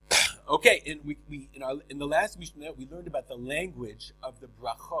Okay, and we in the last Mishnah we learned about the language of the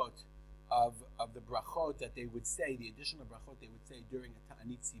brachot of the brachot that they would say, the additional brachot they would say during a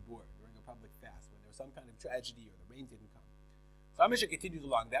Taanit Tzibur, during a public fast, when there was some kind of tragedy or the rain didn't come. So Mishnah continues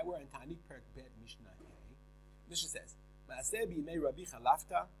along. That we're in Taanit Perek Bet Mishnah A. Mishnah says, Maaseh b'yimei Rabbi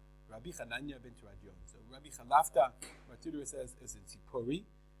Chalafta, Rabbi Chananya ben Turadyon. So Rabbi Chalafta, Ratudra says, is in Tzipori,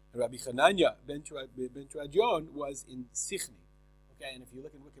 and Rabbi Chananya ben Turadyon was in Sichni. Okay, and if you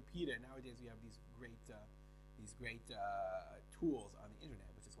look in Wikipedia nowadays, we have these great tools on the internet,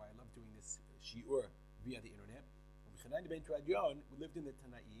 which is why I love doing this shiur via the internet. Rabbi Chananya ben Turadyon lived in the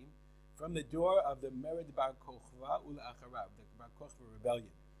Tanaim from the door of the Mered Bar Kochva Ula Acharav, the Bar Kochva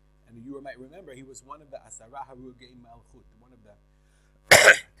rebellion. And you might remember he was one of the Asara Harugei Malchut, one of the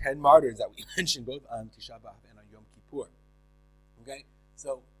 10 martyrs that we mentioned both on Tisha B'Av and on Yom Kippur. Okay,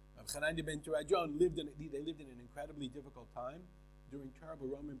 so Rabbi Chananya ben Turadyon lived in an incredibly difficult time during terrible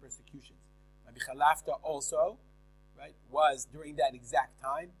Roman persecutions. Rabbi Chalafta also, right, was during that exact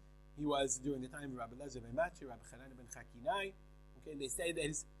time. He was during the time of Rabbi Lezer ben Matri, Rabbi Chananya ben Chakinai. Okay, and they say that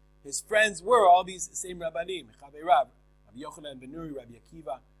his friends were all these same Rabbanim, Chavei Rab, Rabbi Yochanan ben Nuri, Rabbi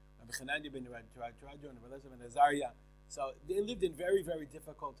Akiva, Rabbi Chananya ben Turadyon, Rabbi Lezer ben Azariah. So they lived in very, very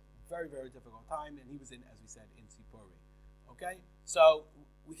difficult time, and he was in, as we said, in Tzipori. Okay, so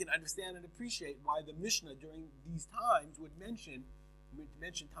we can understand and appreciate why the Mishnah during these times would mention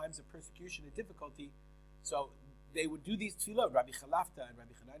times of persecution and difficulty. So they would do these tefillot. Rabbi Chalafta and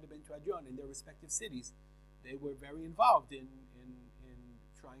Rabbi Chananya ben Turadyon in their respective cities, they were very involved in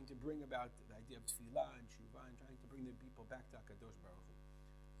trying to bring about the idea of tefillah and tshuva and trying to bring the people back to HaKadosh Baruch Hu.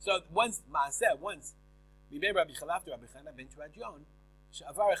 So once Mibei Rabbi Chalafta, Rabbi Chananya ben Turadyon,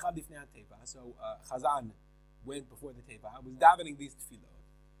 Sha'avar echad lifnei ha-teva. So Chazan went before the teva, was davening these tefillot.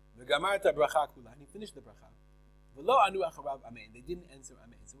 V'gamar ta bracha kula, and he finished the bracha. V'lo anu acharav amen. They didn't answer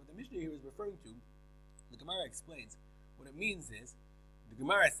amen. So what the Mishnah here is referring to, the Gemara explains. What it means is, the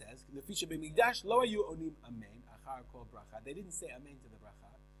Gemara says, "Lefisha b'migdash lo ayu onim amen achar kol bracha." They didn't say amen to the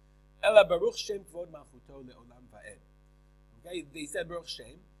bracha. Ela baruch shem kvod malchuto leolam va'ed. Okay, they said baruch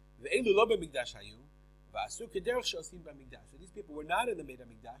shem. Ve'elu lo b'migdash hayu. So these people were not in the Beit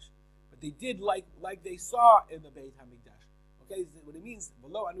HaMikdash, but they did like they saw in the Beit HaMikdash. Okay, what it means,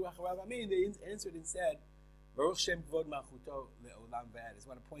 they answered and said, Baruch Shem Kvod Malchuto Le'olam V'ed. I just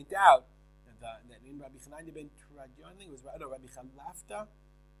want to point out that in Rabbi Chananya ben Turadyon, I think it was Rabbi Chalafta, I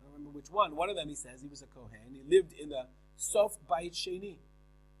don't remember which one. One of them, he says, he was a Kohen. He lived in the Sof Beit Sheni.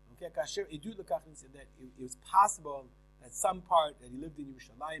 Okay, Kasher Edut Lekachin said that it was possible that some part that he lived in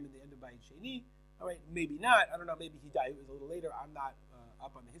Yerushalayim in the end of Beit Sheni. All right, maybe not. I don't know. Maybe he died. It was a little later. I'm not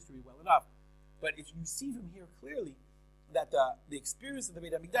up on the history well enough. But if you see from here clearly that the experience of the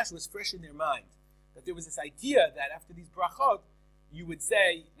Beit HaMikdash was fresh in their mind, that there was this idea that after these brachot, you would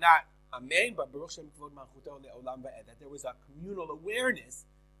say not Amen, but Baruch Shem Kvod Malchuto Le'olam Va'ed. That there was a communal awareness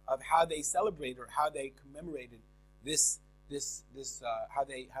of how they celebrated or how they commemorated this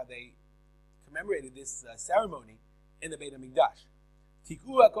commemorated this ceremony in the Beit HaMikdash.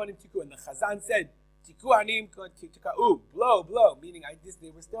 Tiku akonim tiku, and the Chazan said, Tiku anim tikau, blow, meaning they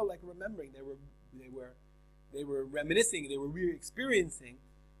were still like remembering, they were reminiscing, they were re-experiencing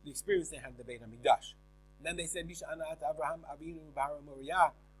the experience they had in the Beit HaMikdash. And then they said, Mish'anat Avraham Avinu Bahar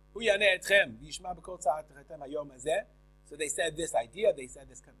Moriah, Hu yaneh etchem, Yishma b'kol tza'at techetem hayom hazeh. So they said this idea, they said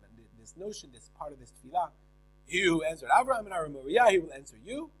this notion, this part of this tefillah. He who answered Avraham and Aaron Moriah, he will answer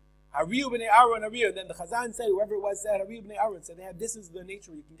you. Hariu b'nei Aaron, Hariu. Then the Chazan said, whoever it was said, Hariu b'nei Aaron. So they had, this is the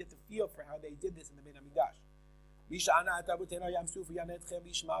nature, you can get the feel for how they did this in the Beit HaMikdash. He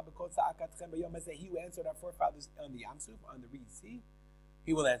who answered our forefathers on the Yamsuf, on the Reed Sea,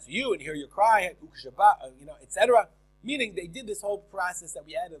 he will answer you and hear your cry, etc. Meaning they did this whole process that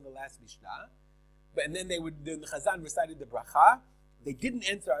we had in the last Mishnah. And then the Chazan recited the bracha. They didn't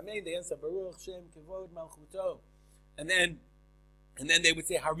answer Amen, they answered Baruch Shem Kevod Malchuto. And then they would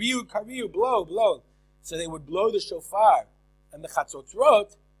say, Hariu, Kariu, blow. So they would blow the shofar and the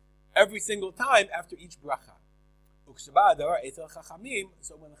chatzotrot every single time after each bracha. So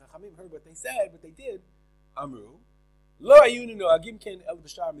when the Chachamim heard what they said, what they did, Amru,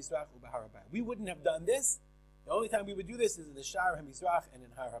 we wouldn't have done this. The only time we would do this is in the Shar HaMizrach and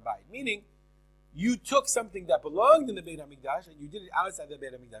in Har HaBayit. Meaning, you took something that belonged in the Beit HaMikdash and you did it outside the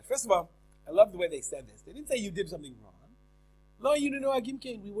Beit HaMikdash. First of all, I love the way they said this. They didn't say you did something wrong. We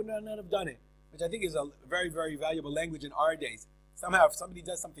would not have done it. Which I think is a very, very valuable language in our days. Somehow, if somebody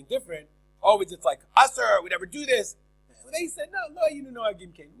does something different, always it's like, Asur, we never do this. And they said, no, we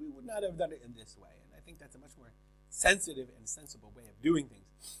would not have done it in this way. And I think that's a much more sensitive and sensible way of doing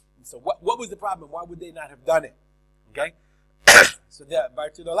things. And so what was the problem? Why would they not have done it? Okay? So there are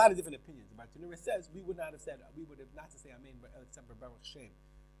a lot of different opinions. Bartanura says we would not have not to say Amen, but except for Baruch Shem.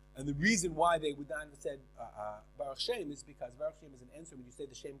 And the reason why they would not have said Baruch Shem is because Baruch Shem is an answer when you say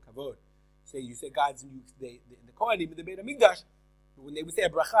the Shem Kavod. You say God's in the Kohanim in the Beit HaMikdash. But when they would say a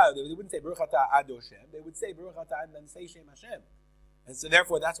bracha, they wouldn't say Baruch Atah Ad Hashem. They would say Baruch Atah and then say Shem Hashem. And so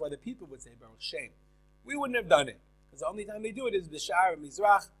therefore that's why the people would say Baruch Shem. We wouldn't have done it because the only time they do it is B'Shar and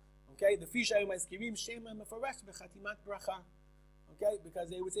Mizrach. Okay, the Fisha Yom Shem Mefaresh B'Chatimat Bracha. Okay, because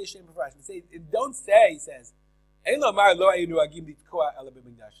they would say Shem Mefaresh. Don't say, he says, it's not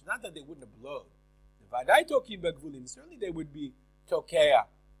that they wouldn't have blown. Certainly they would be Tokea.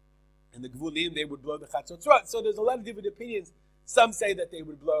 And the Gvulim, they would blow the Chatzotzra. So there's a lot of different opinions. Some say that they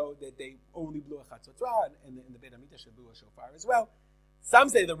only blew a Chatzotzra, and in the Beit HaMikdash they blew a shofar as well. Some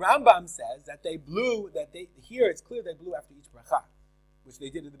say, the Rambam says, that here it's clear they blew after each bracha, which they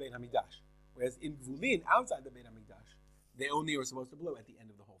did in the Beit HaMikdash. Whereas in Gvulin, outside the Beit HaMikdash, they only were supposed to blow at the end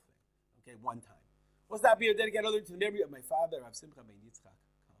of the whole thing. Okay, one time. What's that beer dedicated to the memory of my father, Rav Simcha ben Yitzchak.